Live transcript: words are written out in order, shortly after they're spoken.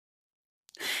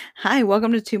Hi,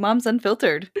 welcome to Two Moms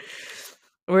Unfiltered.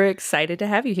 We're excited to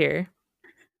have you here.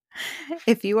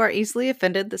 If you are easily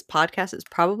offended, this podcast is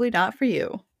probably not for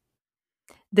you.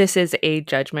 This is a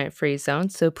judgment-free zone,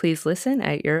 so please listen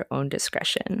at your own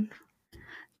discretion.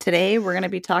 Today, we're going to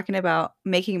be talking about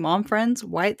making mom friends,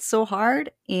 why it's so hard,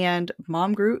 and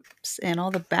mom groups and all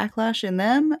the backlash in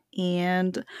them,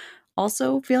 and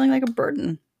also feeling like a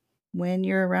burden when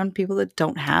you're around people that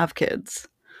don't have kids.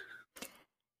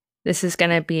 This is going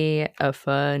to be a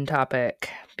fun topic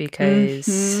because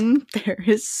there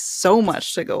is so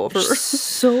much to go over.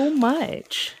 so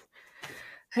much.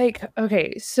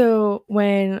 Okay, so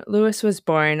when Lewis was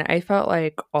born, I felt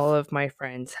like all of my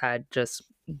friends had just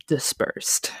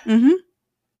dispersed.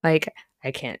 Like,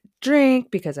 I can't drink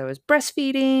because I was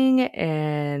breastfeeding,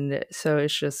 and so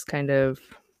it's just kind of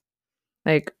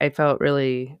like I felt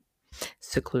really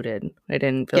secluded. I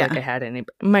didn't feel like I had any,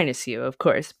 minus you, of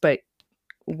course, but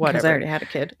whatever. Because I already had a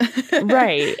kid.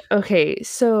 Right. Okay.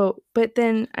 So, but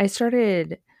then I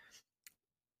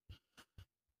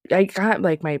got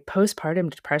like my postpartum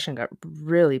depression got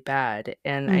really bad.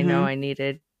 And I know I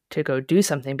needed to go do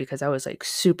something because I was like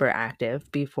super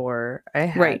active before I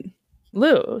had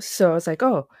Lou. So I was like,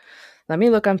 oh, let me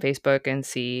look on Facebook and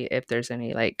see if there's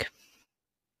any like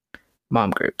mom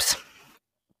groups.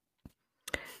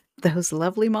 Those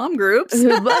lovely mom groups.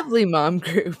 Lovely mom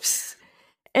groups.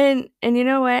 And you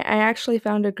know what? I actually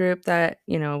found a group that,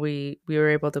 we were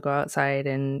able to go outside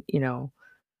and,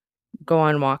 go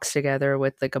on walks together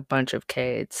with like a bunch of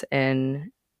kids, and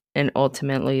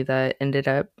ultimately that ended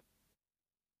up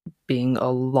being a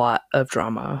lot of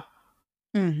drama.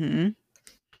 Over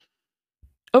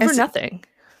nothing.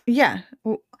 Yeah.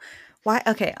 Why?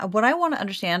 Okay. What I want to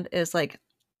understand is like,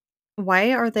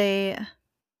 why are they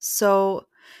so?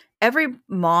 Every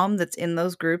mom that's in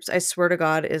those groups, I swear to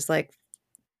God, is like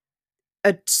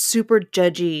a super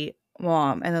judgy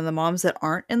mom. And then the moms that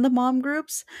aren't in the mom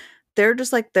groups, they're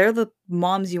just like, they're the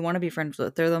moms you want to be friends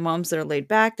with. They're the moms that are laid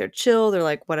back, they're chill, they're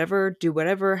like, whatever, do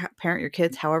whatever, parent your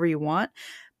kids however you want.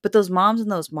 But those moms in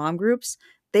those mom groups,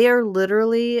 they are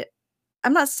literally,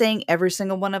 I'm not saying every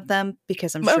single one of them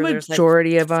because I'm sure there's like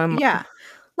majority of them. Yeah.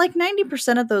 Like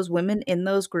 90% of those women in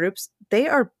those groups, they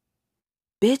are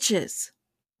bitches.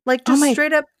 Like just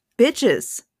straight up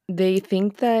bitches. They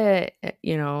think that,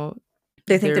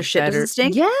 they think their shit doesn't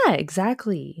stink? Yeah,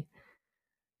 exactly.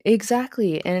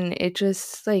 Exactly. And it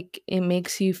just like, it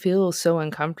makes you feel so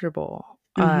uncomfortable.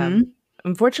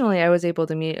 Unfortunately, I was able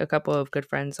to meet a couple of good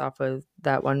friends off of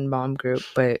that one mom group,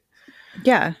 but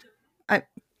yeah,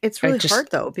 it's really hard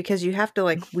though, because you have to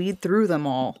like weed through them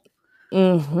all.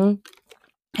 And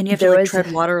you have to like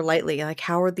tread water lightly. Like,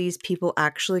 how are these people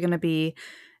actually going to be?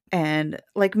 And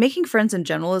like making friends in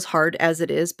general is hard as it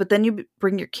is, but then you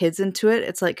bring your kids into it.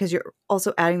 It's like, because you're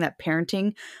also adding that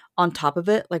parenting on top of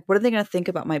it. Like, what are they going to think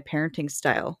about my parenting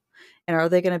style? And are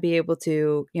they going to be able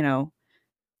to,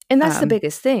 And that's the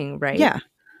biggest thing, right? Yeah.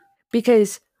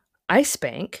 Because I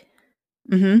spank.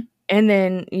 And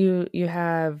then you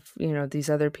have, these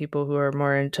other people who are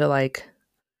more into like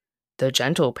the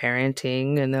gentle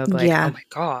parenting, and they're like, oh my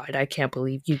God, I can't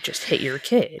believe you just hit your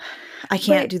kid. I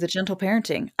can't do the gentle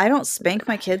parenting. I don't spank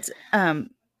my kids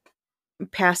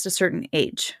past a certain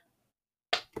age.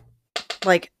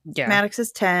 Like, Maddox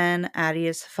is 10, Addie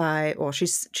is 5. Well, she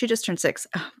just turned 6.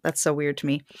 Oh, that's so weird to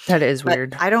me. That is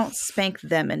weird. I don't spank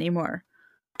them anymore.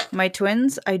 My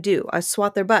twins, I do. I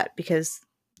swat their butt because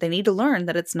they need to learn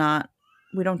that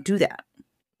we don't do that.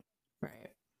 Right.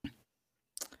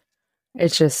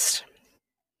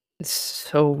 It's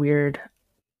so weird.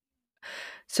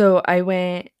 So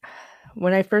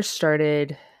when I first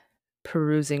started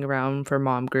perusing around for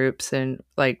mom groups and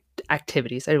like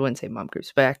activities, I wouldn't say mom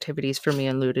groups, but activities for me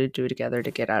and Lou to do together to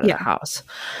get out of the house.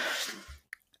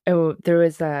 Oh, there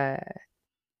was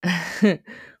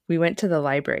we went to the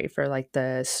library for like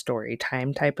the story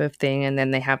time type of thing, and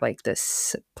then they have like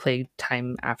this play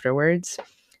time afterwards,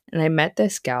 and I met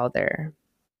this gal there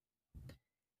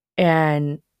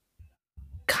and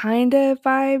kind of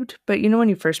vibed, but when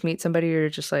you first meet somebody, you're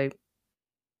just like,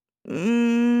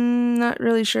 not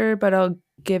really sure, but I'll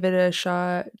give it a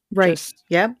shot. Right.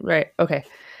 Yep. Right. Okay.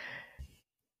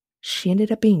 She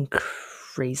ended up being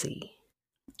crazy.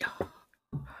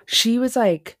 She was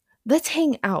like, let's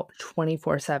hang out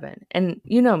 24/7. And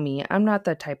you know me, I'm not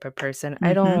that type of person.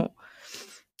 I don't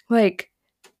like,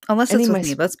 unless it's with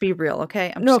me. Let's be real,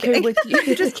 okay? I'm just kidding. With you.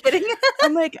 I'm just kidding.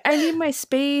 I'm like, I need my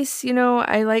space.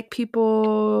 I like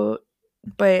people,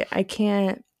 but I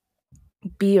can't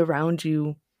be around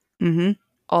you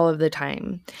all of the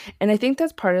time. And I think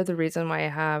that's part of the reason why I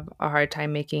have a hard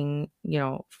time making,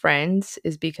 friends,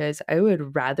 is because I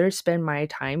would rather spend my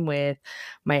time with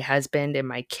my husband and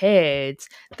my kids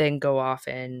than go off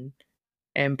and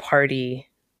party.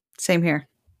 Same here.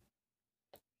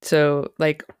 So,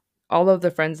 like, all of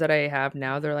the friends that I have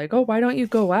now, they're like, "Oh, why don't you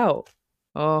go out?"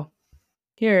 Oh,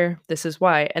 here, this is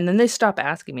why. And then they stop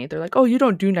asking me. They're like, "Oh, you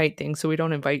don't do night things, so we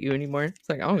don't invite you anymore." It's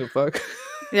like, I don't give a fuck.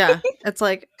 Yeah. It's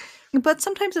like, but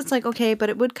sometimes it's like, okay, but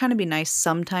it would kind of be nice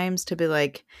sometimes to be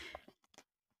like,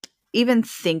 even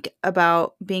think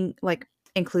about being like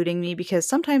including me, because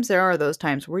sometimes there are those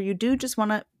times where you do just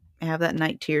want to have that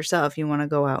night to yourself. You want to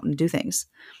go out and do things.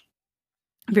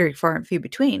 Very far and few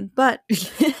between, but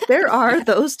there are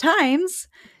those times,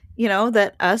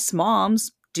 that us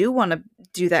moms do want to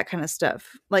do that kind of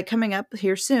stuff. Like coming up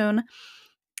here soon,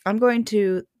 I'm going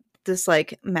to this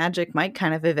like Magic Mike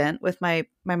kind of event with my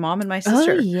mom and my Oh,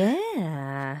 sister.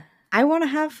 yeah. I want to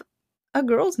have a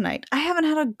girls' night. I haven't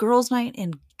had a girls' night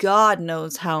in God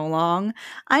knows how long.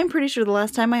 I'm pretty sure the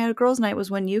last time I had a girls' night was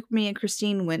when you, me, and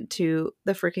Christine went to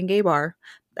the freaking gay bar.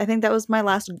 I think that was my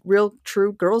last real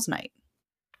true girls' night.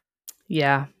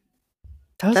 Yeah.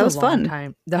 That was That a was long fun.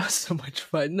 time. That was so much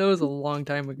fun. That was a long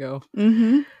time ago.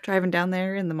 Driving down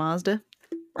there in the Mazda.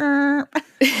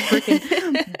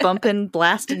 Freaking bumping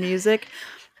blasted music.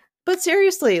 But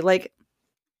seriously, like,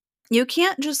 you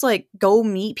can't just like go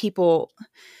meet people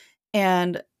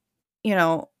and,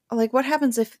 like, what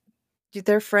happens if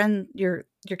their friend your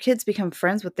kids become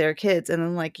friends with their kids, and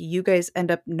then like you guys end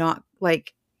up not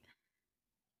like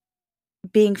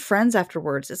being friends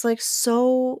afterwards? It's like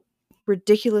so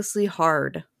ridiculously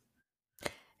hard.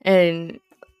 And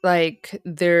like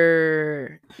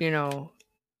their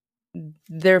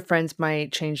friends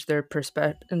might change their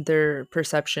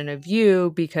perception of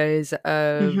you because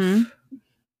Mm-hmm. of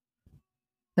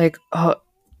like, oh,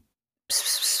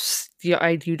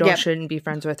 you don't Yep. shouldn't be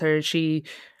friends with her. She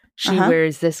Uh-huh.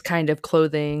 wears this kind of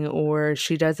clothing, or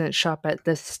she doesn't shop at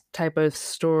this type of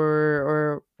store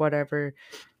or whatever.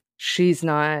 She's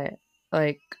not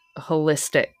like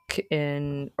holistic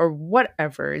in, or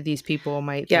whatever these people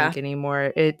might Yeah. think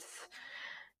anymore.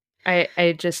 I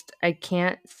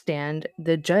can't stand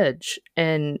the judge.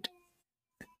 And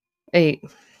I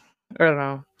don't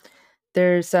know.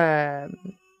 There's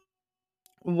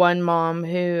one mom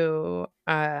who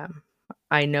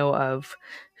I know of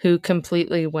who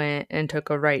completely went and took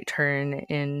a right turn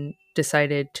and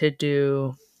decided to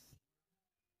do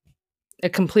a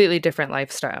completely different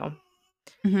lifestyle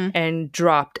Mm-hmm. and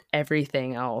dropped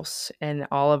everything else and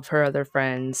all of her other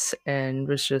friends and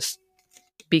was just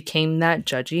became that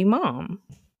judgy mom.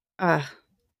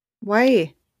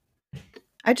 Why?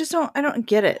 I don't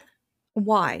get it.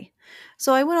 Why?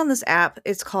 So I went on this app.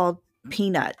 It's called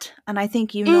Peanut, and I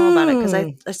think you know about it because I,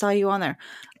 Mm. I saw you on there.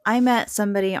 I met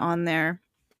somebody on there,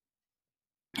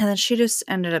 and then she just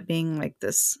ended up being like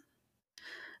this.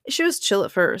 She was chill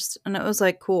at first, and it was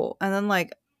like cool, and then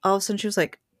like all of a sudden she was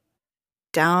like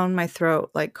down my throat,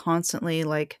 like constantly,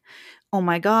 like, oh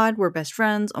my god, we're best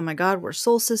friends. Oh my god, we're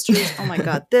soul sisters. Oh my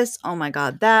god, this. Oh my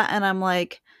god, that. And I'm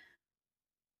like,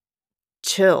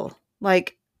 chill,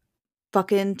 like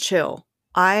fucking chill.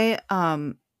 I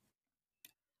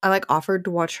like offered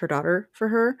to watch her daughter for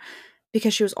her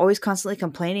because she was always constantly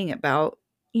complaining about,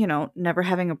 never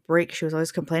having a break. She was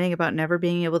always complaining about never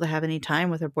being able to have any time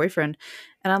with her boyfriend.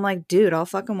 And I'm like, dude, I'll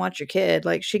fucking watch your kid.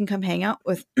 Like, she can come hang out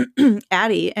with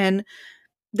Addie, and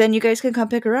then you guys can come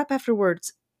pick her up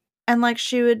afterwards. And like,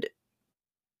 she would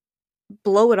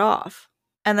blow it off.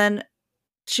 And then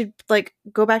she'd like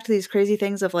go back to these crazy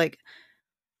things of like,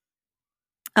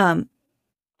 um,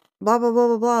 blah blah blah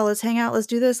blah blah. Let's hang out. Let's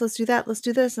do this. Let's do that. Let's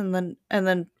do this. And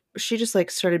then she just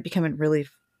like started becoming really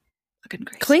fucking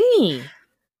crazy. Clingy.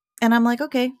 And I'm like,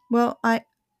 okay, well, I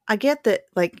get that,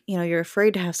 like, you're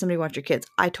afraid to have somebody watch your kids.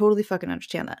 I totally fucking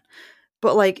understand that.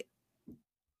 But like,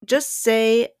 just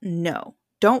say no.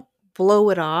 Don't blow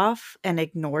it off and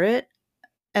ignore it,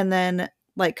 and then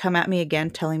like come at me again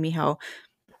telling me how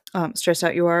stressed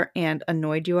out you are and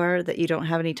annoyed you are that you don't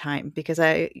have any time, because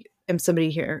I am somebody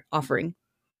here offering,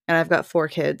 and I've got 4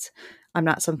 kids. I'm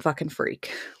not some fucking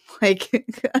freak. Like,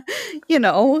 you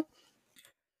know.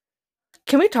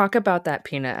 Can we talk about that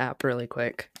Peanut app really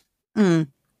quick? Mm.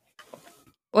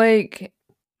 Like,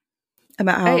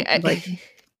 About how like I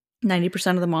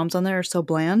 90% of the moms on there are so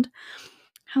bland.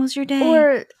 How was your day?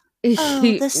 or Oh,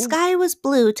 the sky was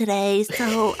blue today,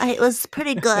 so it was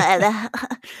pretty good.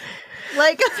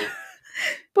 Like,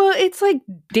 well, it's like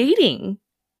dating.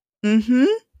 mm-hmm.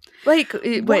 Like, what?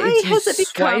 Why It's you has it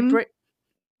swipe become right.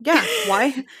 Yeah,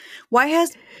 why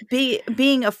has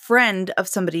being a friend of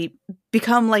somebody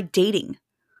become like dating?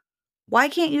 Why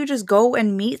can't you just go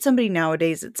and meet somebody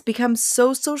nowadays? It's become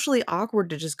so socially awkward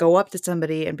to just go up to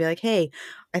somebody and be like, "Hey,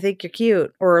 I think you're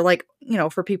cute," or like,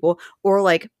 for people, or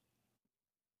like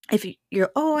if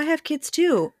you're, "Oh, I have kids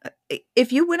too."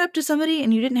 If you went up to somebody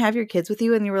and you didn't have your kids with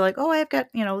you and you were like, "Oh, I've got,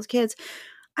 those kids."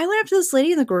 I went up to this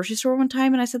lady in the grocery store one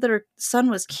time and I said that her son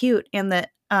was cute and that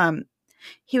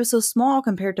he was so small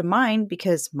compared to mine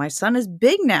because my son is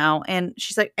big now. And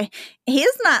she's like,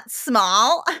 He's not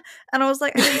small." And I was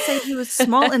like, I didn't say he was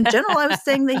small in general. I was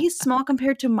saying that he's small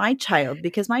compared to my child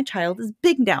because my child is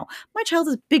big now. My child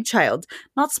is big child,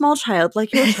 not small child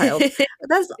like your child.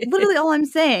 That's literally all I'm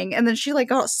saying." And then she like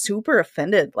got super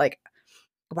offended. Like,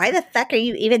 "Why the fuck are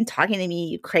you even talking to me,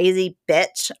 you crazy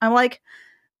bitch?" I'm like,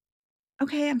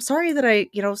 okay, I'm sorry that I,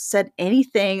 said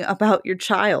anything about your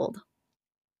child.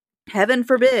 Heaven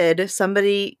forbid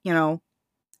somebody,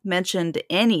 mentioned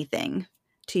anything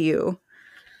to you.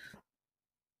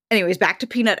 Anyways, back to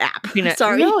Peanut app. Peanut.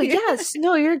 Sorry. No, yes,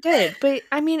 no, you're good. But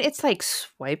I mean, it's like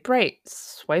swipe right,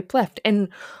 swipe left, and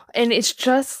it's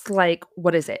just like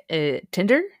what is it?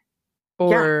 Tinder Yeah.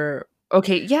 or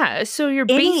okay, yeah. So you're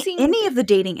Any basing any of the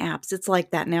dating apps, it's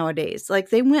like that nowadays. Like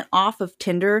they went off of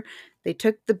Tinder. They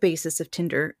took the basis of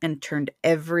Tinder and turned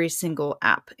every single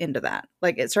app into that.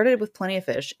 Like it started with Plenty of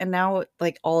Fish and now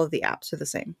like all of the apps are the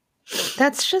same.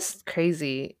 that's just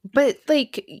crazy. But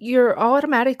like you're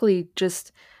automatically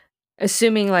just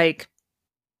assuming like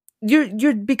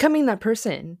you're becoming that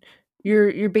person.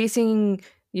 You're basing,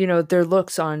 their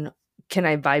looks on can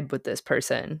I vibe with this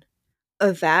person?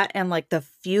 Of that and like the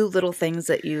few little things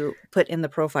that you put in the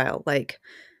profile, like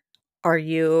are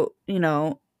you,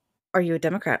 are you a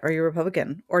Democrat? Are you a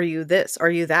Republican? Are you this? Are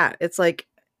you that? It's like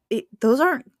those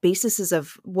aren't bases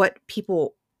of what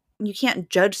people. You can't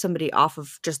judge somebody off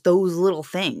of just those little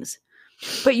things.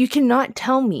 But you cannot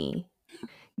tell me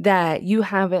that you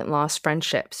haven't lost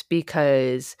friendships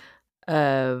because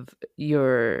of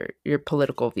your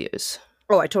political views.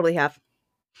 Oh, I totally have.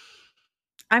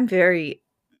 I'm very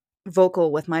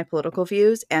vocal with my political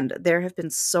views, and there have been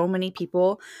so many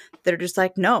people that are just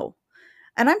like, no.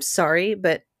 And I'm sorry,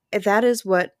 but that is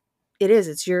what it is.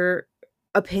 It's your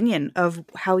opinion of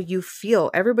how you feel.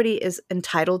 Everybody is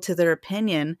entitled to their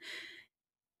opinion,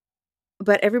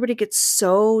 but everybody gets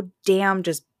so damn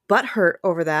just butthurt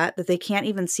over that they can't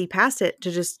even see past it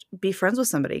to just be friends with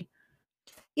somebody.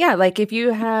 Yeah, like if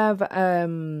you have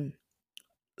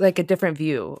like a different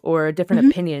view or a different Mhm.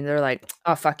 opinion, they're like,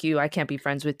 "Oh fuck you, I can't be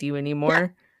friends with you Yeah.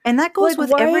 anymore." And that goes Like with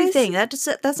why is everything.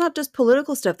 That's not just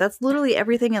political stuff. That's literally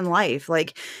everything in life.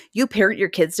 Like, you parent your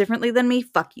kids differently than me.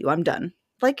 Fuck you. I'm done.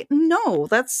 Like, no,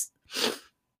 that's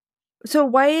so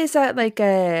why is that like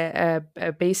a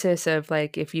basis of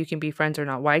like if you can be friends or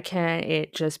not? Why can't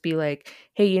it just be like,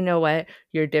 hey, you know what?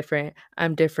 You're different.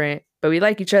 I'm different, but we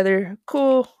like each other.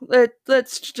 Cool.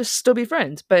 Let's just still be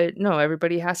friends. But no,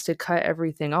 everybody has to cut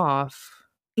everything off.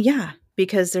 yeah,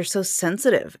 because they're so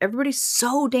sensitive. Everybody's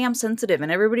so damn sensitive,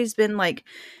 and everybody's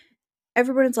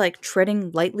like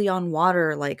treading lightly on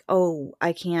water. Like, oh,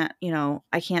 I can't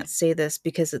say this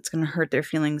because it's gonna hurt their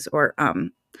feelings, or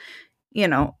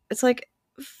it's like,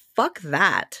 fuck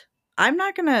that. I'm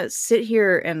not gonna sit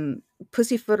here and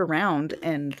pussyfoot around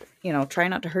and, try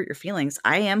not to hurt your feelings.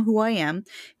 I am who I am.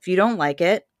 If you don't like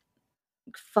it,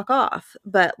 fuck off.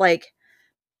 But like,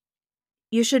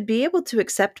 you should be able to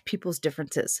accept people's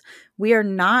differences. We are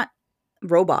not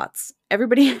robots.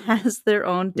 Everybody has their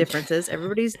own differences.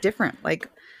 Everybody's different. Like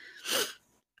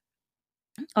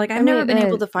I've I never mean, been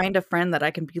able to find a friend that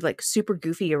I can be like super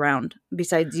goofy around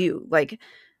besides you. Like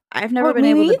I've never well, been me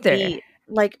able to neither. be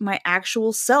like my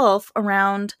actual self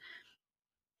around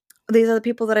these other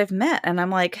people that I've met. And I'm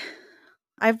like,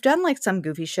 I've done like some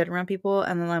goofy shit around people,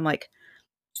 and then I'm like,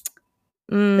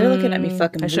 they're looking at me I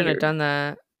fucking shouldn't have weird. done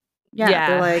that. Yeah,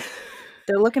 Yeah.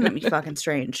 they're looking at me fucking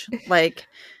strange. Like,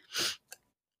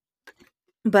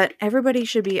 but everybody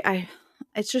should be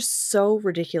it's just so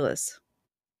ridiculous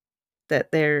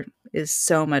that there is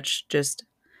so much just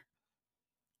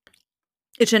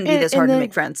it shouldn't be this And hard to make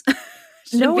then friends.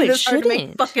 Shouldn't no, be it this hard to make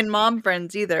shouldn't. fucking mom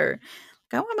friends either.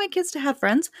 Like, I want my kids to have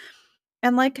friends.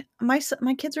 And like my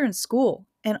kids are in school,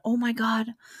 and oh my god,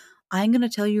 I'm going to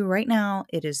tell you right now,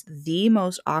 it is the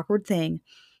most awkward thing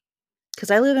because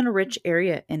I live in a rich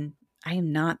area and I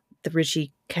am not the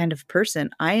richy kind of person.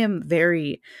 I am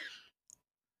very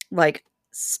like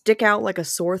stick out like a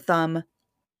sore thumb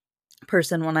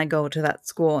person when I go to that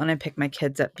school and I pick my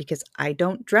kids up because I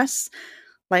don't dress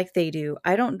like they do.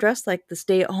 I don't dress like the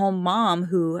stay-at-home mom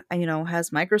who, has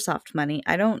Microsoft money.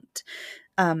 I don't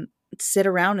sit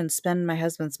around and spend my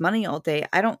husband's money all day.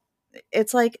 I don't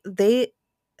it's like they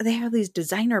have these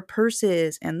designer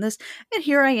purses and this, and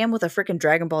here I am with a freaking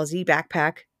Dragon Ball Z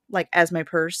backpack like as my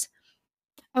purse.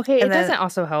 Okay, And it then doesn't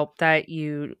also help that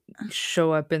you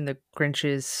show up in the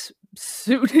Grinch's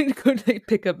suit and go to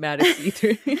pick up Maddox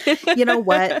either. you know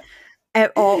what?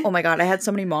 At all, oh my god, I had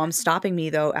so many moms stopping me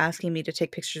though, asking me to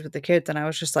take pictures with the kids, and I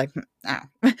was just like, "Oh."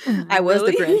 I was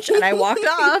the Really? Grinch, and I walked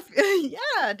off.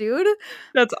 Yeah, dude.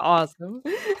 That's awesome.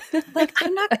 Like,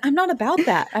 I'm not about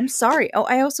that. I'm sorry. Oh,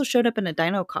 I also showed up in a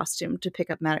dino costume to pick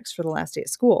up Maddox for the last day of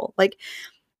school. Like,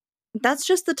 that's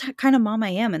just the kind of mom I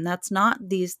am, and that's not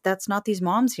these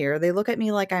moms here. They look at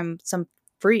me like I'm some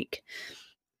freak.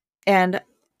 And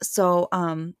so,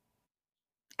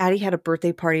 Addie had a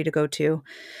birthday party to go to,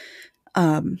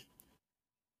 um,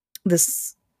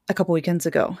 this a couple weekends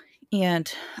ago,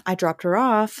 and I dropped her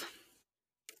off.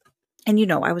 And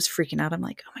I was freaking out. I'm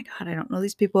like, oh my god, I don't know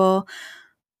these people.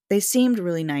 They seemed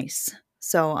really nice.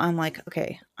 So I'm like,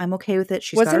 okay, I'm okay with it.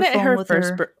 She's got Wasn't her it phone her with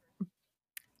her.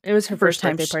 it was her first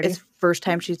birthday It's party? first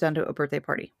time she's done to a birthday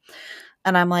party.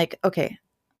 And I'm like, okay,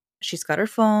 she's got her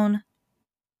phone,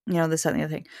 this, that, and the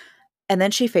other thing. And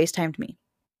then she FaceTimed me.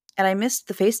 And I missed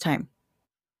the FaceTime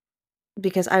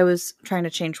because I was trying to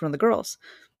change one of the girls.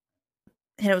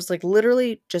 And it was like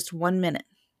literally just 1 minute.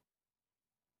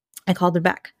 I called her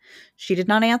back. She did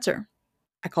not answer.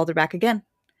 I called her back again.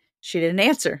 She didn't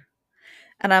answer.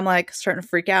 And I'm like starting to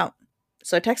freak out.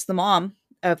 So I text the mom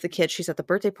of the kid. She's at the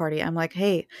birthday party. I'm like,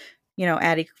 hey,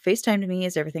 Addie FaceTimed me.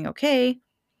 Is everything okay?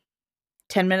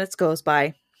 10 minutes goes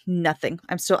by. Nothing.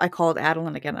 I called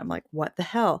Adeline again. I'm like, what the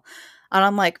hell? And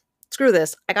I'm like, screw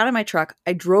this. I got in my truck.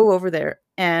 I drove over there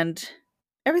and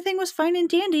everything was fine and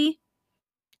dandy.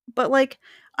 But like,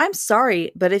 I'm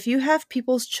sorry, but if you have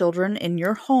people's children in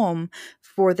your home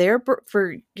for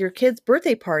for your kid's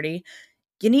birthday party,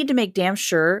 you need to make damn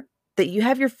sure that you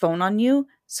have your phone on you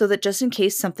so that just in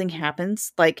case something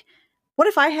happens, like what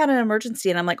if I had an emergency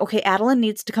and I'm like, okay, Adeline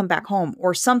needs to come back home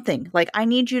or something? Like, I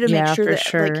need you to make Yeah, sure for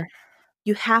that, like, sure.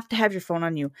 you have to have your phone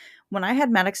on you. When I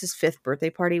had Maddox's 5th birthday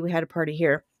party, we had a party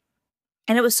here,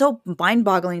 and it was so mind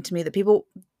boggling to me that people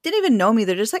didn't even know me.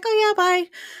 They're just like, oh, yeah, bye.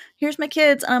 Here's my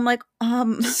kids. And I'm like,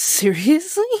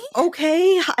 Seriously?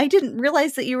 okay, I didn't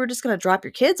realize that you were just going to drop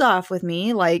your kids off with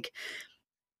me. Like,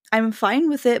 I'm fine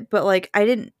with it, but like, I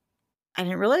didn't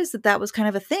realize that that was kind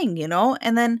of a thing.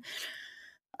 And then,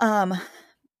 um,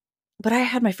 but I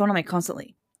had my phone on me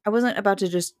constantly. I wasn't about to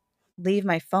just leave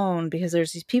my phone because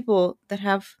there's these people that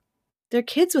have their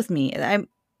kids with me. And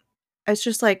it's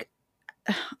just like,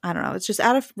 I don't know. It's just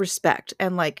out of respect.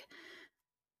 And like,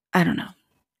 I don't know.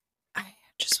 I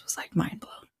just was like mind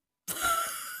blown.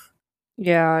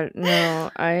 Yeah,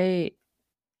 no, I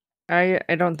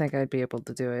don't think I'd be able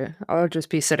to do it. I'll just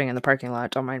be sitting in the parking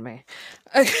lot. Don't mind me.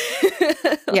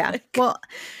 Yeah. Like, Well,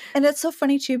 and it's so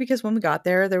funny too because when we got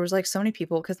there was like so many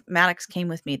people because Maddox came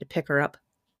with me to pick her up.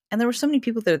 And there were so many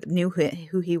people that knew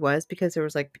who he was because they were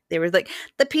like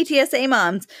the PTSA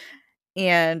moms.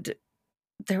 And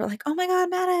they were like, "Oh my god,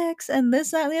 Maddox," and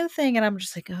this, that, and the other thing, and I'm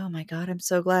just like, "Oh my god, I'm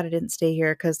so glad I didn't stay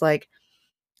here because like,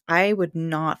 I would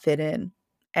not fit in."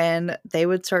 And they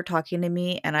would start talking to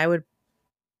me, and I would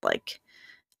like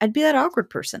I'd be that awkward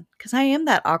person because I am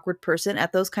that awkward person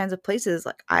at those kinds of places.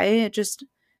 Like, I you picked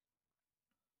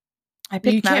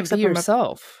can't Maddox be up from a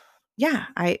yourself. yeah,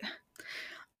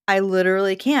 I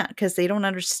literally can't because they don't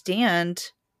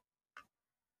understand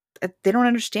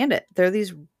it. They're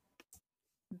these,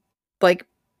 like,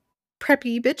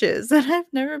 preppy bitches, and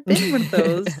I've never been one of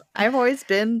those. I've always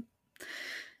been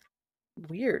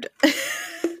weird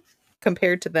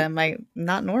compared to them. I'm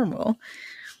not normal.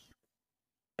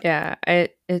 Yeah,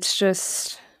 it's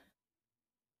just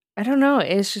I don't know.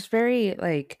 It's just very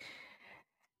like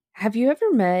have you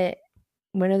ever met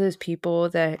one of those people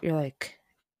that you're like,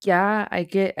 yeah,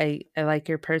 I like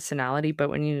your personality, but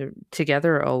when you're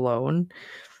together alone,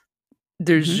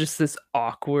 there's Mhm. just this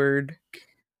awkward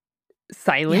Yes.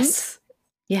 silence.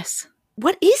 Yes.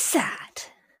 What is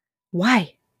that?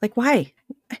 Why? Like, why?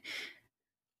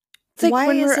 It's like Why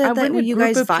when is we're it that when a you group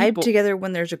guys of vibe people. together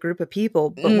when there's a group of people,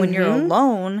 but when you're Mhm.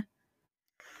 alone,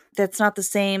 that's not the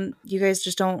same. You guys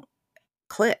just don't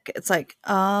click. It's like,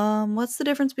 what's the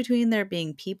difference between there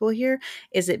being people here?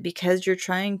 Is it because you're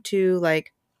trying to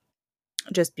like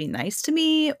just be nice to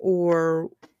me or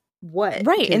what?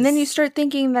 Right, and then you Because start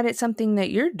thinking that it's something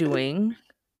that you're doing,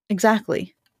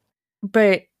 exactly.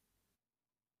 but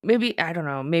maybe I don't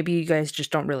know, maybe you guys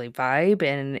just don't really vibe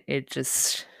and it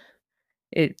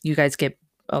you guys get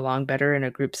along better in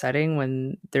a group setting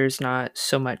when there's not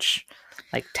so much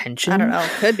like I don't tension. know.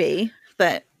 Could be,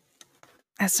 but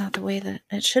That's not the way that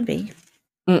it should be.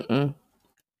 Mm-mm.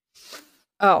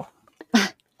 Oh,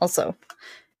 also,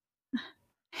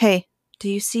 hey, do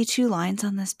you see 2 lines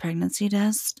on this pregnancy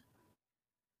test?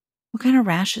 What kind of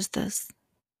rash is this?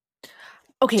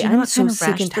 Okay, Do you know I'm what kind so of sick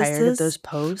rash and this tired of those is?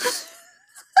 posts.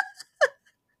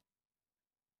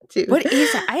 Dude. What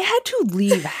is that? I had to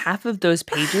leave half of those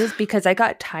pages because I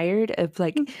got tired of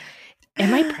like,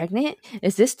 am I pregnant?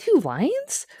 Is this 2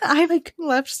 lines? I've Like,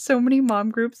 left so many mom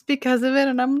groups because of it,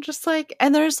 and I'm just like,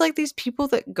 and there's like these people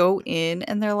that go in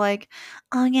and they're like,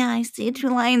 "Oh yeah, I see 2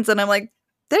 lines," and I'm like,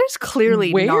 "There's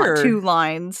clearly not 2 where?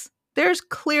 lines. There's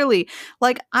clearly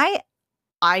like I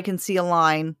can see a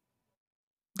line,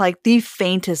 like the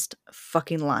faintest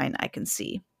fucking line I can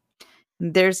see."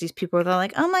 And there's these people that are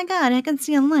like, "Oh my god, I can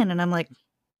see a line," and I'm like,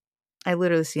 "I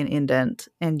literally see an indent,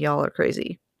 and y'all are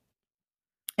crazy.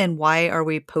 And why are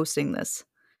we posting this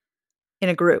in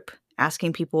a group?"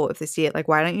 Asking people if they see it. Like,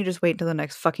 why don't you just wait until the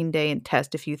next fucking day and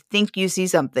test if you think you see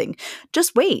something?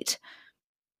 Just wait.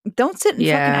 Don't sit and fucking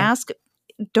Yeah. ask.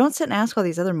 Don't sit and ask all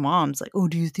these other moms, like, oh,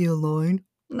 do you see a line?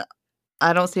 No,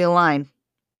 I don't see a line.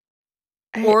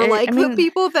 Or I like the mean,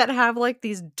 people that have like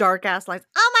these dark ass lines.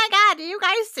 Oh my God, do you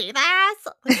guys see this?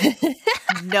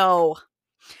 Like, no.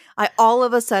 I all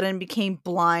of a sudden became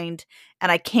blind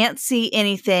and I can't see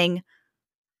anything.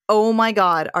 Oh my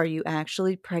God, are you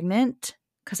actually pregnant?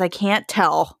 Because I can't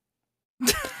tell.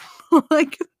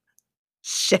 Like,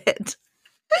 shit.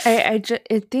 I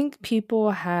think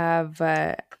people have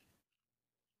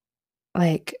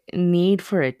like need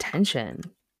for attention.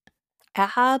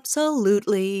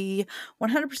 Absolutely.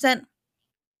 100%.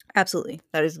 Absolutely.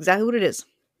 That is exactly what it is.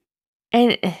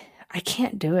 And I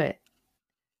can't do it.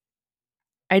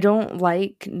 I don't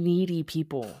like needy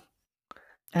people.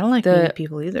 I don't like needy The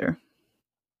people either.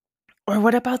 Or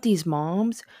what about these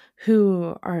moms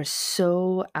who are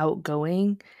so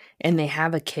outgoing and they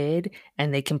have a kid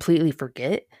and they completely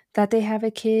forget that they have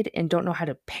a kid and don't know how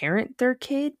to parent their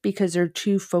kid because they're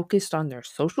too focused on their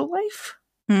social life?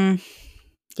 Hmm.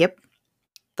 Yep.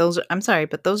 Those are, I'm sorry,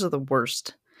 but those are the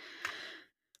worst.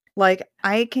 Like,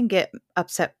 I can get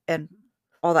upset and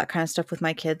all that kind of stuff with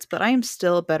my kids, but I am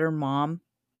still a better mom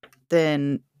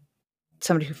than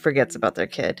somebody who forgets about their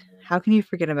kid. How can you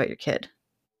forget about your kid?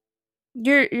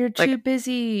 You're too Like,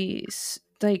 busy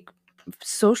like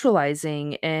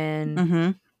socializing and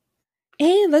mm-hmm.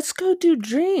 hey, let's go do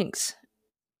drinks.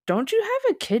 Don't you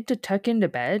have a kid to tuck into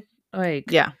bed? Like,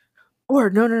 Yeah. or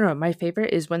no. My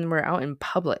favorite is when we're out in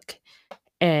public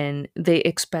and they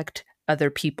expect other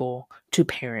people to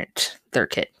parent their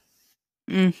kid.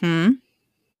 Mm-hmm.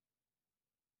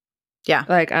 Yeah.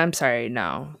 Like, I'm sorry,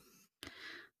 no.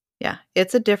 Yeah.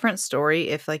 It's a different story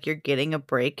if like you're getting a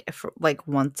break if, like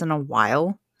once in a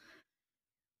while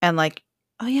and like,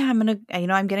 oh yeah,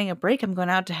 I'm getting a break. I'm going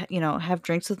out to, have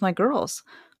drinks with my girls.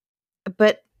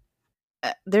 But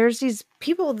there's these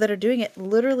people that are doing it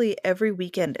literally every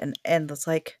weekend and it's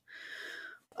like,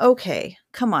 okay,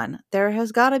 come on. There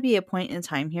has got to be a point in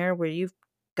time here where you've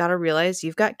got to realize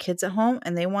you've got kids at home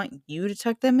and they want you to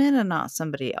tuck them in and not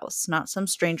somebody else, not some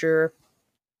stranger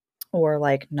or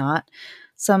like not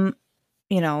some,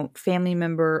 family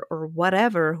member or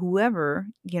whatever, whoever.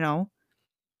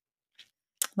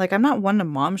 Like, I'm not one to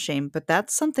mom shame, but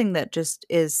that's something that just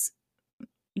is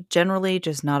generally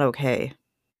just not okay.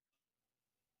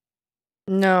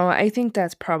 No, I think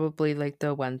that's probably like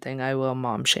the one thing I will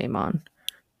mom shame on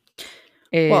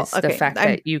Well, is the okay, fact I'm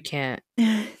that you can't.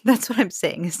 that's what I'm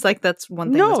saying. It's like that's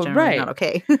one thing that's No, generally not right.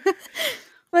 okay.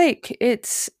 Like,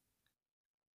 it's.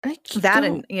 That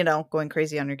Don't. and, going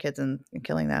crazy on your kids and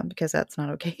killing them because that's not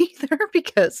okay either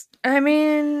because I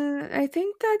mean, I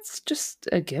think that's just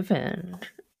a given.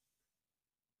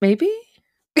 Maybe?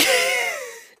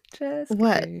 Just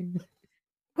what? kidding.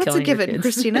 What's a Killing your given, kids.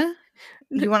 Christina?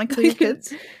 You wanna kill your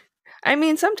kids? I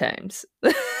mean, sometimes.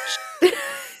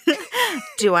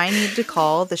 Do I need to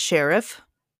call the sheriff?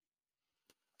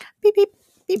 Beep, beep,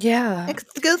 beep. Yeah.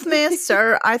 "Excuse me,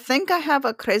 sir. I think I have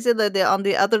a crazy lady on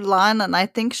the other line, and I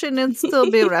think she needs to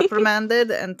be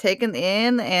reprimanded and taken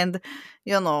in and,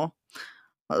 you know,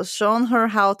 shown her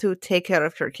how to take care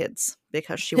of her kids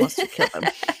because she wants to kill them."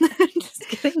 Just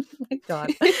kidding. Oh my God.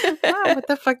 Wow, what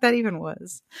the fuck that even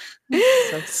was.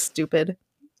 That's so stupid.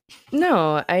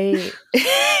 No,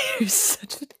 you're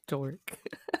such a dork.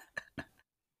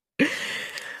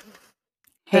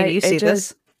 Hey, do you I see just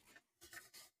this?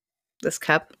 This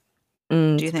cup? Do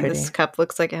you it's think this pretty. cup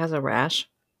looks like it has a rash?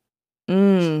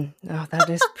 Oh, that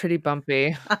is pretty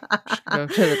bumpy. Should go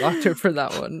to the doctor for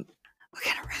that one. What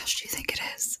kind of rash do you think it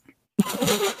is?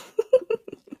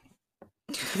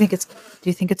 Do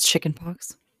you think it's chicken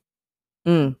pox?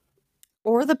 Mm.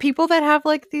 Or the people that have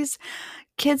like these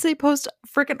kids, they post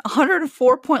freaking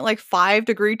 104.5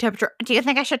 degree temperature. Do you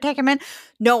think I should take him in?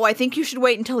 No, I think you should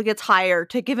wait until it gets higher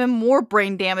to give him more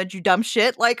brain damage, you dumb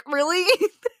shit. Like, really?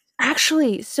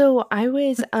 Actually, so I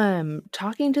was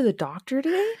talking to the doctor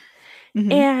today,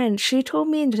 Hmm. and she told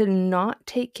me to not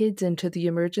take kids into the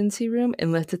emergency room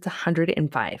unless it's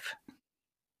 105.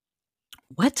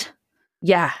 What?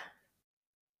 Yeah.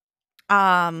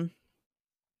 Um,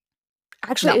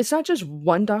 Actually, no. it's not just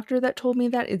one doctor that told me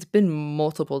that, it's been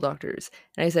multiple doctors.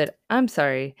 And I said, "I'm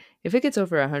sorry. If it gets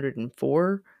over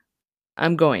 104,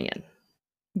 I'm going in."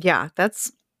 Yeah,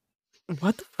 that's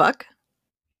what the fuck?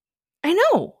 I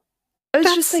know. It's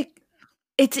just That's like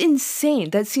it's insane.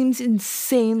 That seems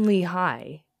insanely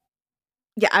high.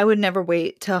 yeah, I would never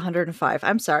wait till 105.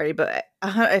 I'm sorry, but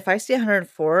if I see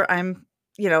 104, I'm,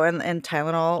 and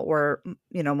Tylenol or,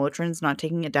 Motrin's not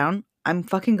taking it down, I'm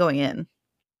fucking going in.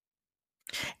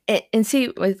 And see,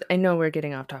 with I know we're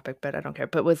getting off topic, but I don't care.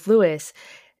 But with Lewis,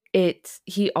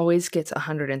 he always gets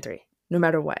 103, no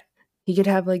matter what. He could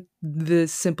have like the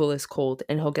simplest cold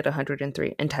and he'll get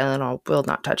 103, and Tylenol will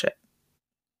not touch it.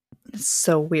 It's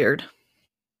so weird.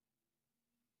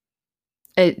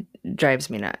 It drives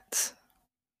me nuts.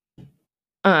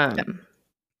 Yep.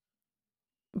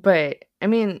 But I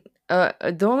mean,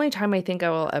 the only time I think I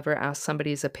will ever ask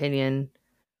somebody's opinion,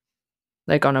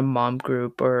 like on a mom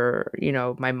group or,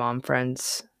 my mom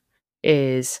friends,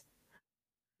 is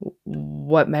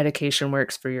what medication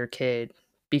works for your kid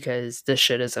because this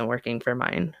shit isn't working for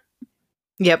mine.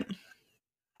 Yep.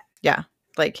 Yeah.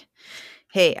 Like,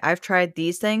 hey, I've tried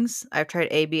these things. I've tried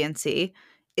A, B, and C.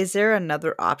 Is there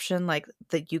another option like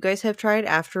that you guys have tried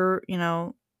after,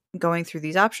 going through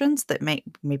these options that maybe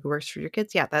works for your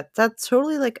kids? Yeah, that's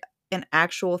totally like an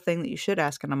actual thing that you should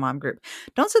ask in a mom group.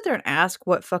 Don't sit there and ask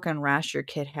what fucking rash your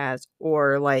kid has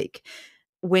or like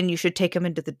when you should take them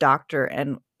into the doctor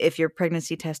and if your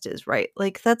pregnancy test is right.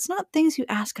 Like that's not things you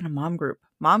ask in a mom group.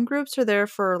 Mom groups are there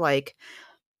for like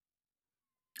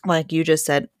you just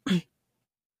said,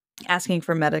 asking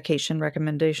for medication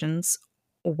recommendations.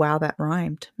 Wow, that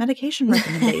rhymed. Medication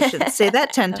recommendations. Say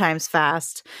that 10 times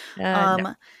fast. No.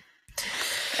 Um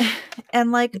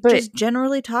and like But just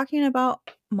generally talking about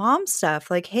mom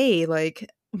stuff. Like, hey, like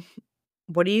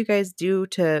what do you guys do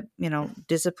to,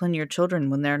 discipline your children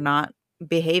when they're not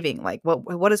behaving? Like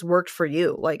what has worked for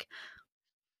you? Like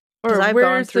cuz or I've gone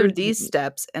where's through the these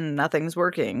steps and nothing's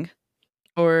working.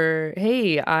 or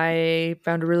hey, I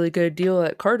found a really good deal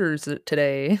at Carter's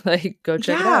today. Like, go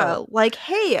check it Yeah, out. like,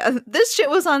 hey, this shit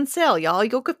was on sale, y'all.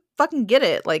 You could fucking get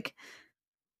it. Like,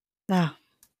 ah,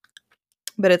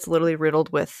 but it's literally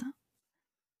riddled with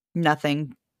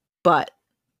nothing but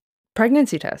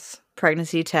Pregnancy tests.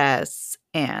 pregnancy tests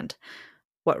and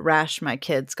what rash my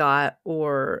kids got,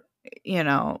 or,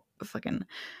 fucking,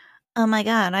 oh my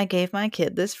God, I gave my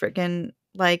kid this freaking,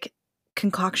 like,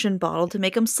 concoction bottle to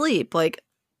make him sleep. Like,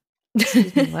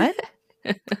 excuse me, what?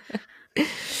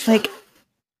 Like,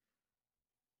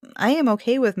 I am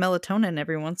okay with melatonin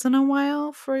every once in a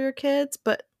while for your kids,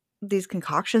 but these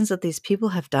concoctions that these people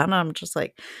have done, I'm just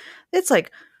like, it's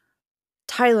like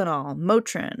Tylenol,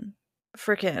 Motrin,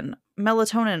 freaking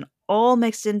melatonin all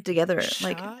mixed in together,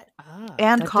 like, Shut up.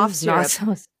 and That cough does not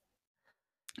syrup.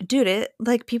 sound. Dude, it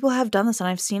like people have done this and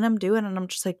I've seen them do it and I'm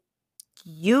just like,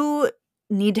 you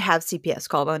need to have CPS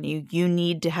called on you. You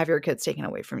need to have your kids taken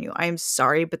away from you. I am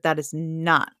sorry, but that is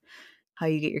not how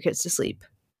you get your kids to sleep.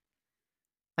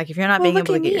 Like if you're not Well, being look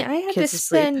able to at get me. your I had to kids to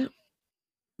sleep. spend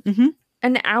Mhm.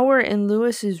 an hour in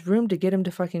Lewis's room to get him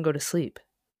to fucking go to sleep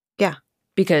Yeah.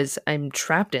 because I'm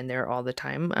trapped in there all the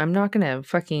time. I'm not gonna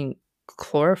fucking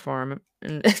chloroform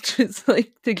and just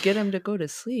like to get him to go to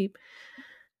sleep.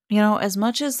 As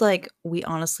much as like we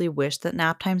honestly wish that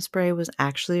nap time spray was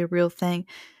actually a real thing,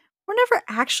 we're never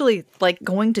actually like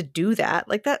going to do that.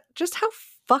 Like that just how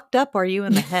fucked up are you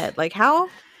in the head? Like how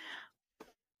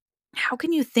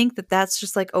can you think that that's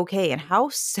just like okay, and how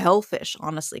selfish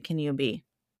honestly can you be?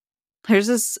 There's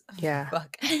this Yeah.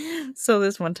 fuck. So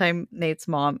this one time Nate's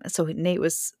mom, so Nate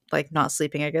was like not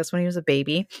sleeping I guess when he was a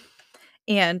baby,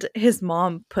 and his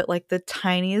mom put like the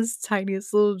tiniest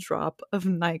little drop of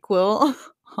NyQuil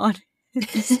on his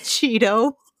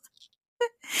Cheeto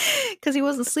because he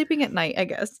wasn't sleeping at night, I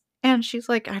guess. And she's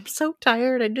like, I'm so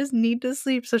tired. I just need to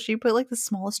sleep. So she put like the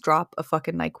smallest drop of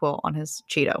fucking NyQuil on his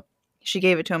Cheeto. She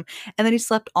gave it to him. And then he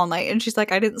slept all night. And she's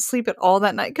like, I didn't sleep at all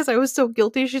that night because I was so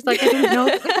guilty. She's like, I didn't know.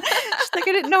 She's like,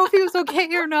 I didn't know if he was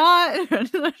okay or not. She's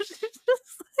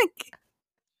just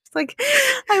like,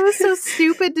 I was so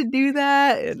stupid to do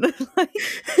that. And like,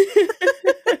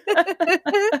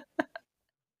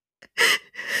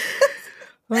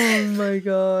 Oh my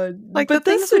god. Like, But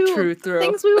that's the truth, though.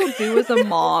 things we will do as a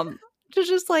mom to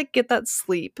just, like, get that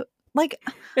sleep. Like,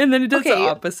 And then it does the okay,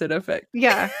 opposite effect.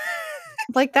 yeah.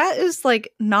 Like, that is,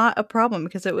 like, not a problem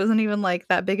because it wasn't even, like,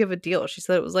 that big of a deal. She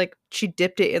said it was, like, she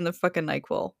dipped it in the fucking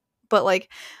NyQuil. But, like,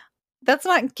 that's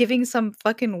not giving some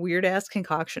fucking weird-ass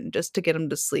concoction just to get him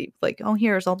to sleep. Like, "Oh,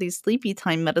 here's all these sleepy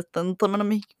time medicines. I'm gonna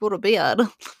make you go to bed."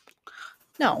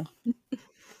 No.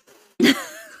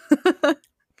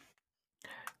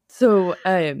 So,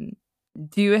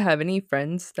 do you have any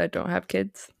friends that don't have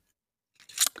kids?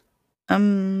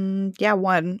 Yeah,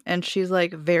 one, and she's,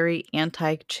 like, very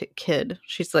anti-kid.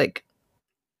 She's like,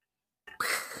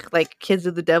 kids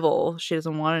are the devil. She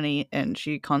doesn't want any, and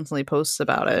she constantly posts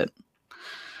about it.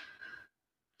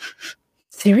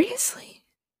 Seriously?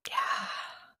 Yeah.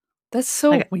 That's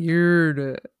so Like,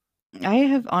 weird. I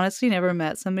have honestly never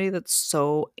met somebody that's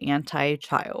so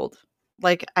anti-child.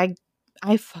 Like, I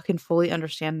fucking fully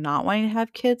understand not wanting to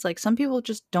have kids. Like, some people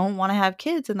just don't wanna have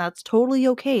kids, and that's totally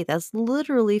okay. That's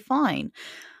literally fine.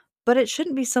 But it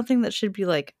shouldn't be something that should be,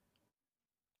 like,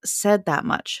 said that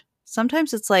much.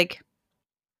 Sometimes it's like,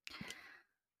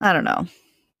 I don't know.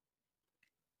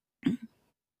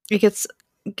 It gets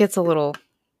a little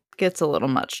gets a little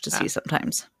much to Uh, see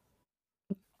sometimes.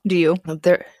 Do you?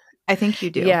 there I think you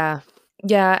do. Yeah.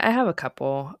 Yeah, I have a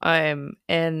couple.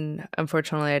 And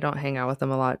unfortunately I don't hang out with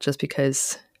them a lot just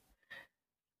because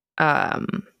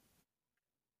um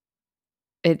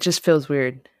it just feels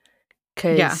weird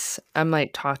Yeah. cuz I'm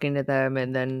like talking to them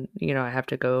and then, I have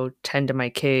to go tend to my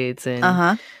kids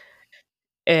Uh-huh.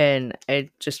 and I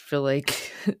just feel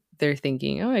like they're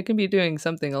thinking, "Oh, I can be doing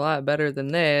something a lot better than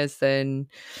this than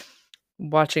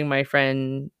watching my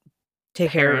friend Take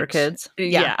care of her parent." kids.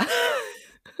 Yeah. Yeah.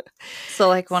 So,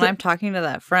 like, when So I'm talking to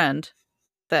that friend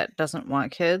that doesn't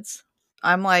want kids,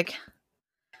 I'm like,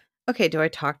 "Okay, do I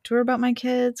talk to her about my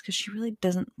kids? Because she really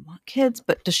doesn't want kids,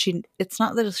 but does she it's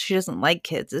not that she doesn't like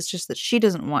kids, it's just that she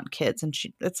doesn't want kids, and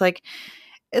it's like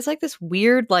this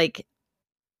weird, like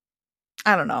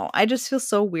I don't know. I just feel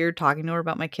so weird talking to her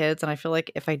about my kids, and I feel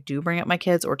like if I do bring up my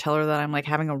kids or tell her that I'm, like,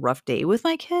 having a rough day with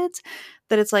my kids,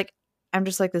 that it's like I'm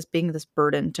just, like, this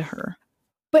burden to her.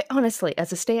 but honestly,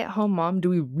 as a stay-at-home mom, do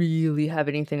we really have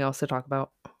anything else to talk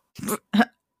about?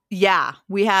 Yeah,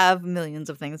 we have millions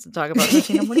of things to talk about,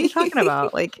 Tatiana. What are you talking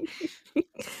about? Like,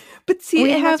 But see,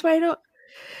 we and that's have why I don't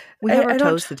we have I our I don't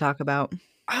toes to talk about.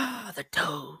 the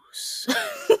toes.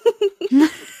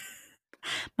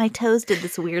 My toes did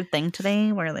this weird thing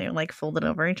today where they're, like, folded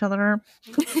over each other.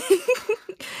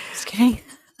 Just kidding.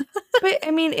 But,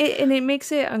 I mean, it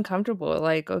makes it uncomfortable,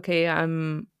 like, okay,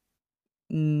 I'm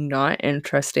not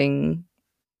interesting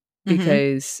Mhm.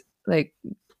 because, like,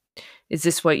 is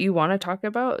this what you wanna talk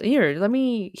about? Here, let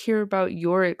me hear about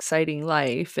your exciting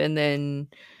life, and then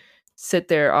sit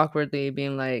there awkwardly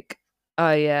being like,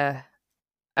 "Oh, yeah,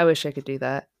 I wish I could do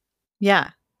that."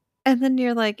 Yeah. And then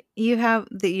you're like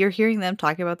you're hearing them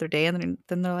talking about their day, and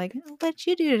then they're like, "What'd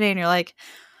you do today?" And you're like,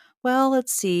 "Well,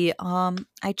 let's see.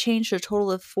 I changed a total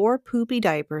of 4 poopy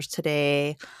diapers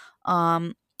today.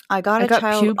 Um, I got I a got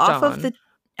child pubed off of on. the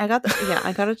I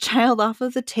got a child off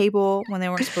of the table when they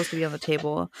weren't supposed to be on the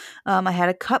table. I had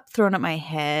a cup thrown at my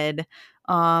head.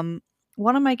 Um,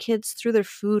 one of my kids threw their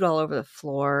food all over the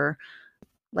floor.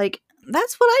 Like,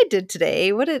 that's what I did today.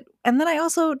 And then I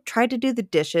also tried to do the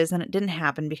dishes and it didn't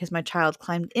happen because my child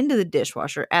climbed into the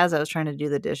dishwasher as I was trying to do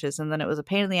the dishes. And then it was a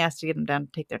pain in the ass to get them down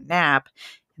to take their nap.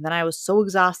 And then I was so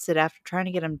exhausted after trying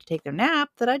to get them to take their nap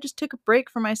that I just took a break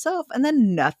for myself and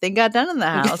then nothing got done in the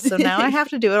house. So now I have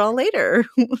to do it all later.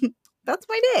 That's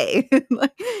my day.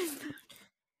 Like,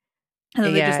 and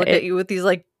then they just Yeah, look at you with these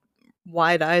like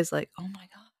wide eyes, like, oh my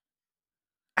God.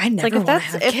 I It's like never wanna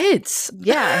have kids.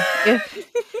 yeah,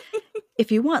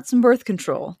 if you want some birth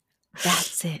control,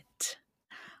 that's it.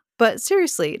 But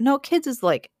seriously, no, kids is,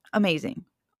 like, amazing.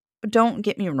 Don't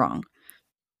get me wrong,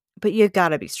 but you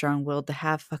gotta be strong-willed to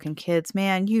have fucking kids,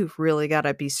 man. You've really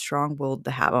gotta be strong-willed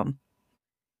to have them.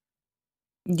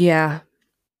 Yeah.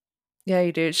 Yeah,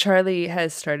 you do. Charlie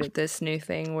has started this new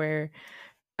thing where,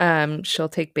 she'll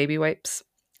take baby wipes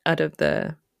out of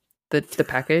the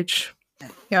package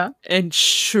Yeah. and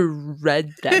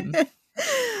shred them,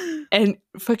 and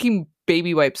fucking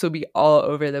baby wipes will be all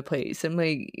over the place. I'm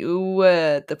like,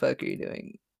 "What the fuck are you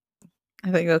doing?" I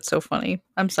think that's so funny.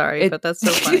 I'm sorry, It but that's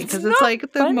so funny it's because it's, not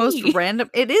like, the most funny. random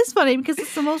it is funny because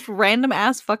it's the most random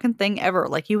ass fucking thing ever.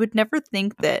 Like, you would never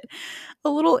think that a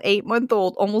little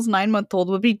 8-month-old, almost 9-month-old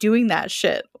would be doing that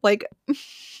shit. Like,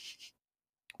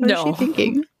 what is she No.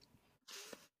 thinking?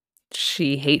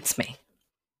 She hates me.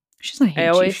 She doesn't I hate you, she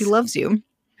always loves you.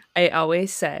 I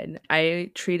always said I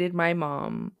treated my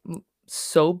mom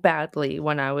so badly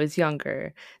when I was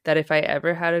younger that if I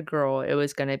ever had a girl, it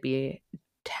was going to be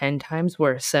 10 times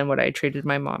worse than what I treated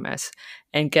my mom as.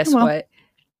 And guess Well, what?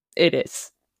 It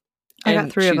is. I got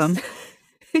And 3 of she's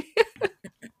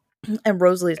them. And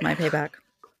Rosalie's my payback.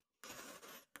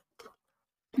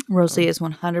 Rosalie is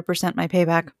 100% my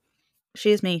payback.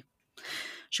 She is me.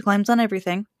 She climbs on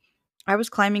everything. I was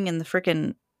climbing in the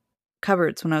frickin'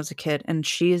 cupboards when I was a kid, and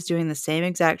she is doing the same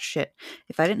exact shit.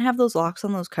 If I didn't have those locks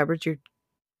on those cupboards, you're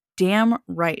damn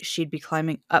right she'd be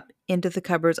climbing up into the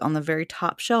cupboards on the very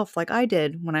top shelf like I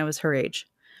did when I was her age.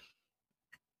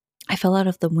 I fell out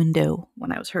of the window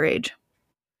when I was her age.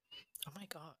 oh my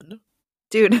God.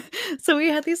 Dude, so we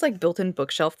had these like built-in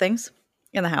bookshelf things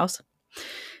in the house.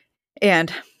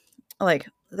 And like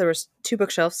there was 2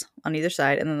 bookshelves on either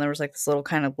side, and then there was like this little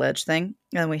kind of ledge thing.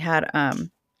 And we had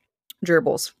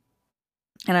gerbils.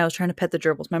 And I was trying to pet the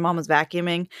gerbils. My mom was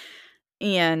vacuuming,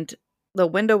 and the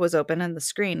window was open and the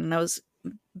screen, and I was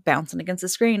bouncing against the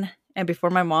screen. And before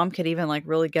my mom could even like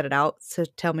really get it out to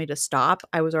tell me to stop,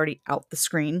 I was already out the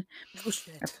screen. Oh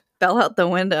shit. Fell out the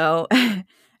window.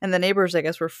 And the neighbors, I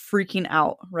guess, were freaking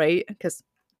out, right? Because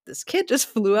this kid just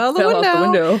flew out of the Fell window. out the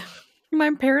window.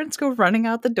 My parents go running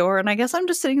out the door, and I guess I'm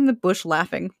just sitting in the bush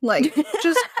laughing, like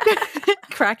just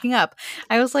cracking up.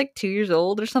 I was like 2 years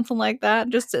old or something like that,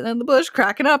 just sitting in the bush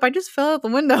cracking up. I just fell out the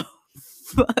window.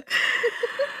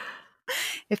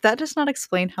 If that does not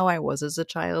explain how I was as a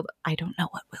child, I don't know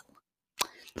what will.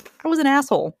 I was an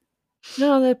asshole.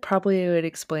 No, that probably would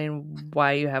explain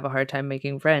why you have a hard time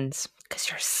making friends. Because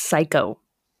you're psycho.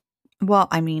 Well,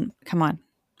 I mean, come on.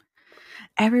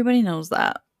 Everybody knows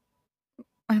that.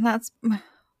 And that's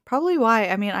probably why.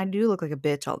 I mean, I do look like a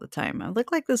bitch all the time. I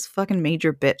look like this fucking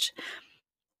major bitch.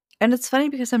 And it's funny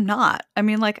because I'm not. I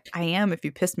mean, like, I am if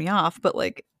you piss me off, but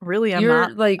like, really, I'm You're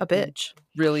not like a bitch.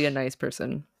 really a nice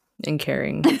person and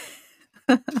caring.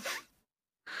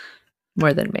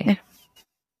 More than me.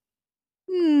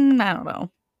 I don't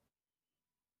know.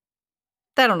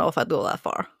 I don't know if I'd go that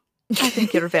far. I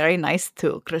think you're very nice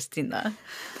too, Christina.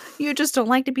 You just don't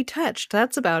like to be touched.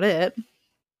 That's about it.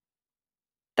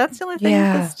 That's the only thing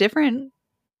that's different.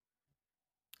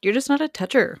 You're just not a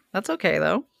toucher. That's okay,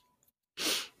 though.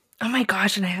 Oh my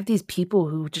gosh, and I have these people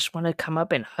who just want to come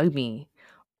up and hug me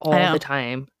all the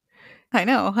time. I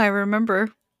know. I remember.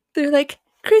 They're like,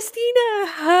 Christina,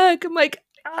 hug. I'm like,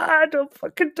 don't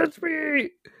fucking touch me.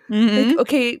 Mm-hmm. Like,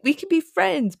 okay, we can be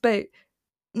friends, but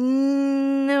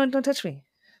no, don't touch me.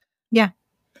 Yeah.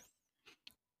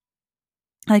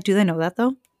 Like, do they know that,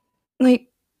 though? Like,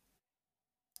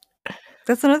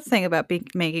 that's another thing about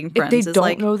making friends. If they don't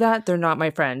like, know that, they're not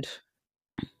my friend.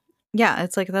 Yeah,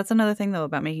 it's like, that's another thing, though,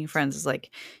 about making friends is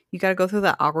like, you got to go through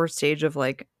that awkward stage of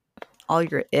like all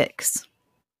your icks.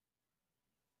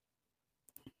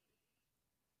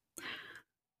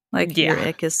 Like, your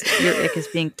ick is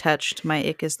being touched. My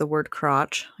ick is the word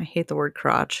crotch. I hate the word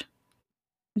crotch.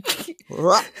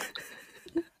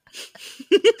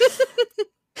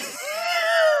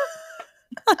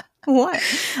 What?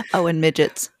 Oh, and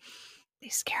midgets. They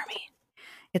scare me.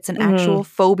 It's an actual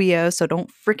phobia, so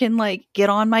don't freaking like get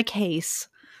on my case.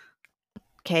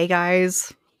 Okay,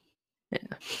 guys? Yeah.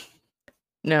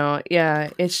 No, yeah,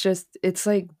 it's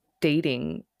like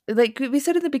dating. Like we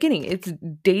said in the beginning, it's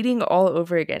dating all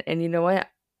over again. And you know what?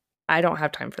 I don't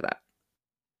have time for that.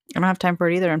 I don't have time for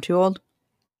it either. I'm too old.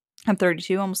 I'm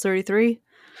 32, almost 33.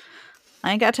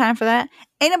 I ain't got time for that.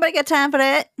 Ain't nobody got time for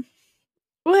that.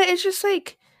 Well, it's just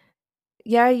like,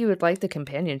 yeah, you would like the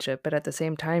companionship, but at the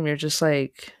same time, you're just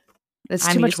like, it's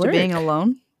too much work. I'm used to being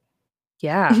alone.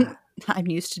 Yeah. I'm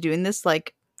used to doing this,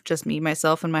 like, just me,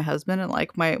 myself, and my husband, and,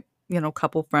 like, my,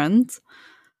 couple friends.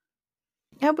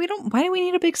 Yeah, why do we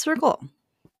need a big circle?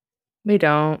 We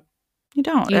don't. You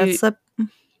don't.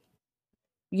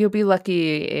 You'll be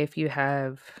lucky if you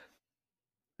have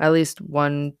at least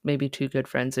 1, maybe 2 good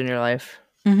friends in your life.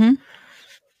 Mm-hmm.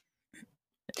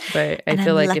 But I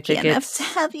feel like if it gets to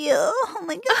have you. Oh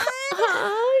my god.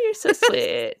 Oh, you're so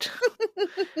sweet.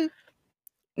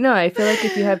 No, I feel like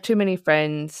if you have too many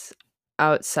friends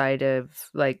outside of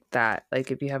like that,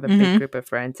 like if you have a big group of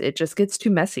friends, it just gets too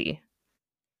messy.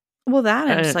 Well, that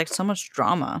and it's like so much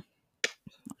drama.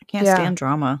 I can't stand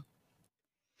drama.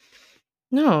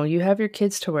 No, you have your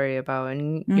kids to worry about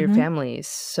and your families,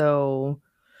 so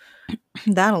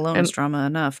that alone is drama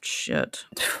enough. Shit.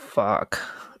 Fuck.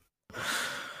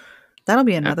 That'll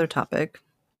be another topic.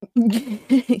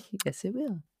 Yes, it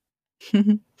will.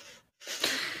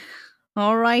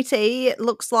 All righty. It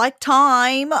looks like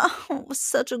time. It was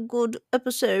such a good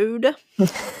episode.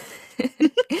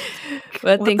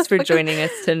 Well, thanks for joining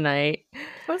us tonight.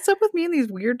 What's up with me and these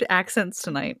weird accents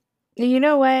tonight? You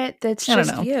know what? That's I don't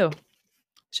just know. you.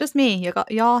 It's just me.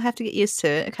 Y'all have to get used to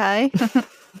it, okay?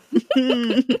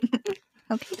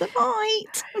 Okay, good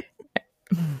night.